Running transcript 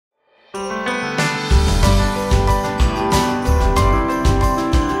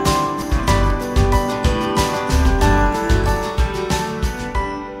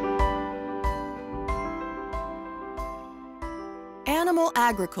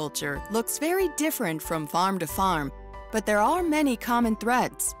agriculture looks very different from farm to farm, but there are many common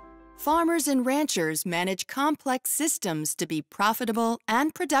threads. Farmers and ranchers manage complex systems to be profitable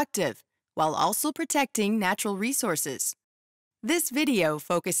and productive, while also protecting natural resources. This video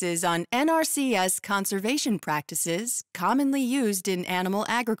focuses on NRCS conservation practices commonly used in animal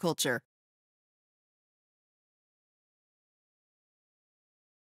agriculture.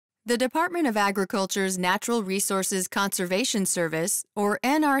 The Department of Agriculture's Natural Resources Conservation Service, or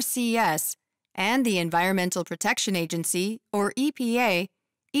NRCS, and the Environmental Protection Agency, or EPA,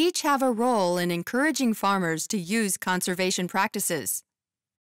 each have a role in encouraging farmers to use conservation practices.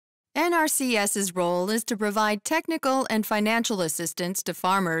 NRCS's role is to provide technical and financial assistance to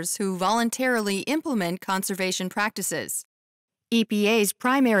farmers who voluntarily implement conservation practices. EPA's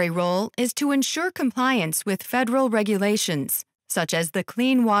primary role is to ensure compliance with federal regulations, such as the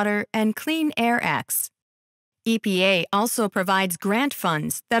Clean Water and Clean Air Acts. EPA also provides grant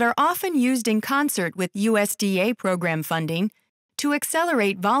funds that are often used in concert with USDA program funding to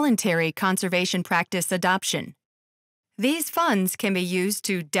accelerate voluntary conservation practice adoption. These funds can be used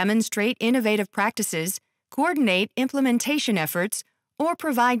to demonstrate innovative practices, coordinate implementation efforts, or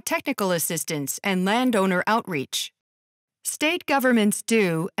provide technical assistance and landowner outreach. State governments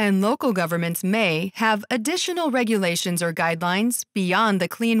do, and local governments may, have additional regulations or guidelines beyond the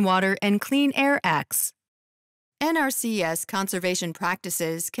Clean Water and Clean Air Acts. NRCS conservation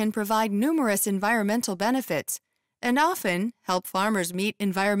practices can provide numerous environmental benefits and often help farmers meet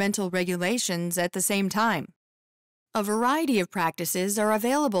environmental regulations at the same time. A variety of practices are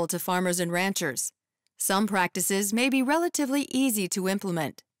available to farmers and ranchers. Some practices may be relatively easy to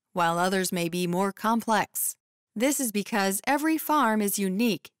implement, while others may be more complex. This is because every farm is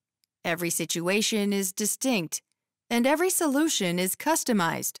unique, every situation is distinct, and every solution is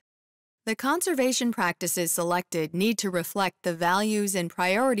customized. The conservation practices selected need to reflect the values and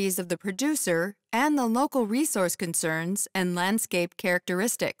priorities of the producer and the local resource concerns and landscape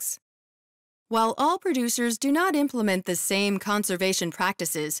characteristics. While all producers do not implement the same conservation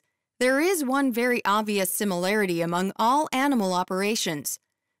practices, there is one very obvious similarity among all animal operations: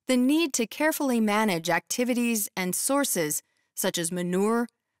 the need to carefully manage activities and sources such as manure,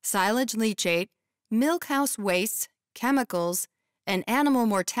 silage leachate, milkhouse wastes, chemicals, and animal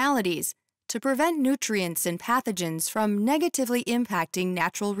mortalities to prevent nutrients and pathogens from negatively impacting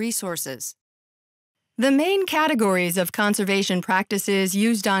natural resources. The main categories of conservation practices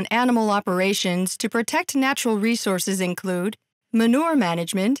used on animal operations to protect natural resources include manure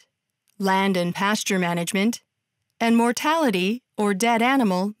management, land and pasture management, and mortality or dead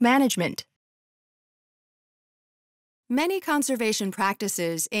animal management. Many conservation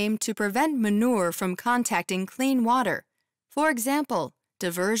practices aim to prevent manure from contacting clean water. For example,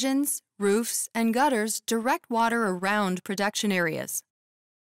 diversions, roofs, and gutters direct water around production areas.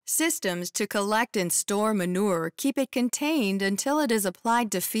 Systems to collect and store manure keep it contained until it is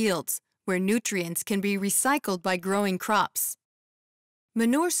applied to fields, where nutrients can be recycled by growing crops.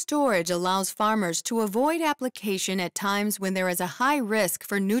 Manure storage allows farmers to avoid application at times when there is a high risk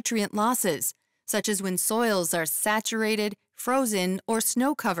for nutrient losses, such as when soils are saturated, frozen, or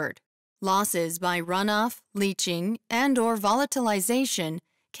snow-covered. Losses by runoff, leaching, and/or volatilization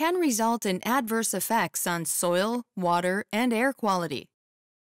can result in adverse effects on soil, water, and air quality.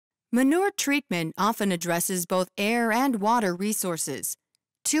 Manure treatment often addresses both air and water resources.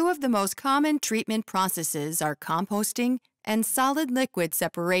 Two of the most common treatment processes are composting and solid-liquid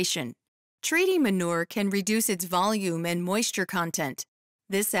separation. Treating manure can reduce its volume and moisture content.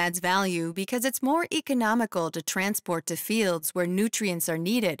 This adds value because it's more economical to transport to fields where nutrients are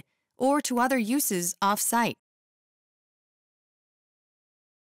needed or to other uses off-site.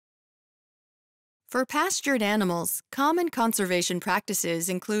 For pastured animals, common conservation practices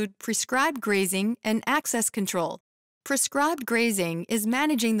include prescribed grazing and access control. Prescribed grazing is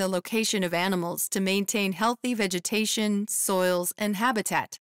managing the location of animals to maintain healthy vegetation, soils, and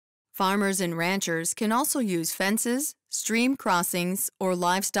habitat. Farmers and ranchers can also use fences, stream crossings, or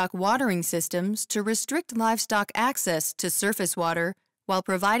livestock watering systems to restrict livestock access to surface water while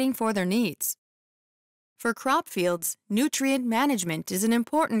providing for their needs. For crop fields, nutrient management is an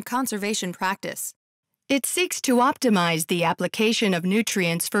important conservation practice. It seeks to optimize the application of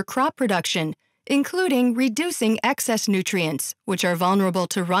nutrients for crop production, including reducing excess nutrients, which are vulnerable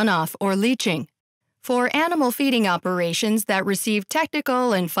to runoff or leaching. For animal feeding operations that receive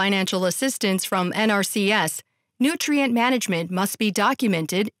technical and financial assistance from NRCS, nutrient management must be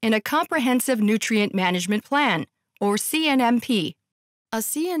documented in a Comprehensive Nutrient Management Plan, or CNMP. A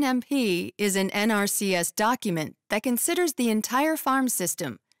CNMP is an NRCS document that considers the entire farm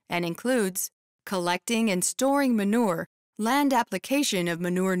system and includes collecting and storing manure, land application of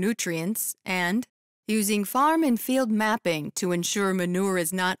manure nutrients, and using farm and field mapping to ensure manure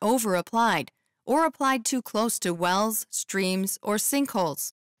is not over-applied or applied too close to wells, streams, or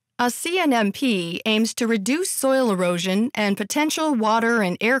sinkholes. A CNMP aims to reduce soil erosion and potential water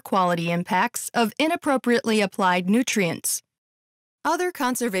and air quality impacts of inappropriately applied nutrients. Other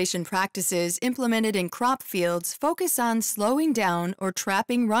conservation practices implemented in crop fields focus on slowing down or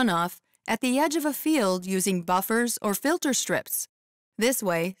trapping runoff at the edge of a field using buffers or filter strips. This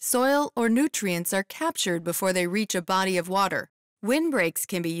way, soil or nutrients are captured before they reach a body of water. Windbreaks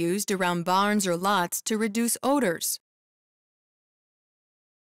can be used around barns or lots to reduce odors.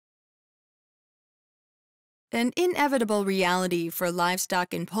 An inevitable reality for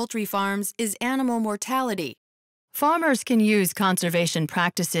livestock and poultry farms is animal mortality. Farmers can use conservation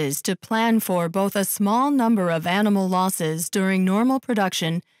practices to plan for both a small number of animal losses during normal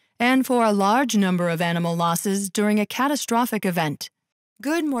production and for a large number of animal losses during a catastrophic event.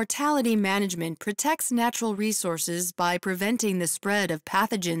 Good mortality management protects natural resources by preventing the spread of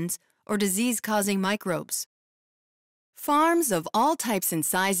pathogens or disease-causing microbes. Farms of all types and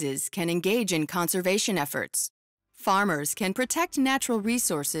sizes can engage in conservation efforts. Farmers can protect natural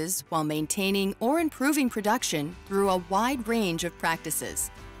resources while maintaining or improving production through a wide range of practices.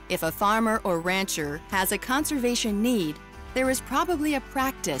 If a farmer or rancher has a conservation need, there is probably a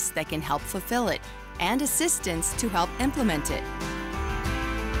practice that can help fulfill it and assistance to help implement it.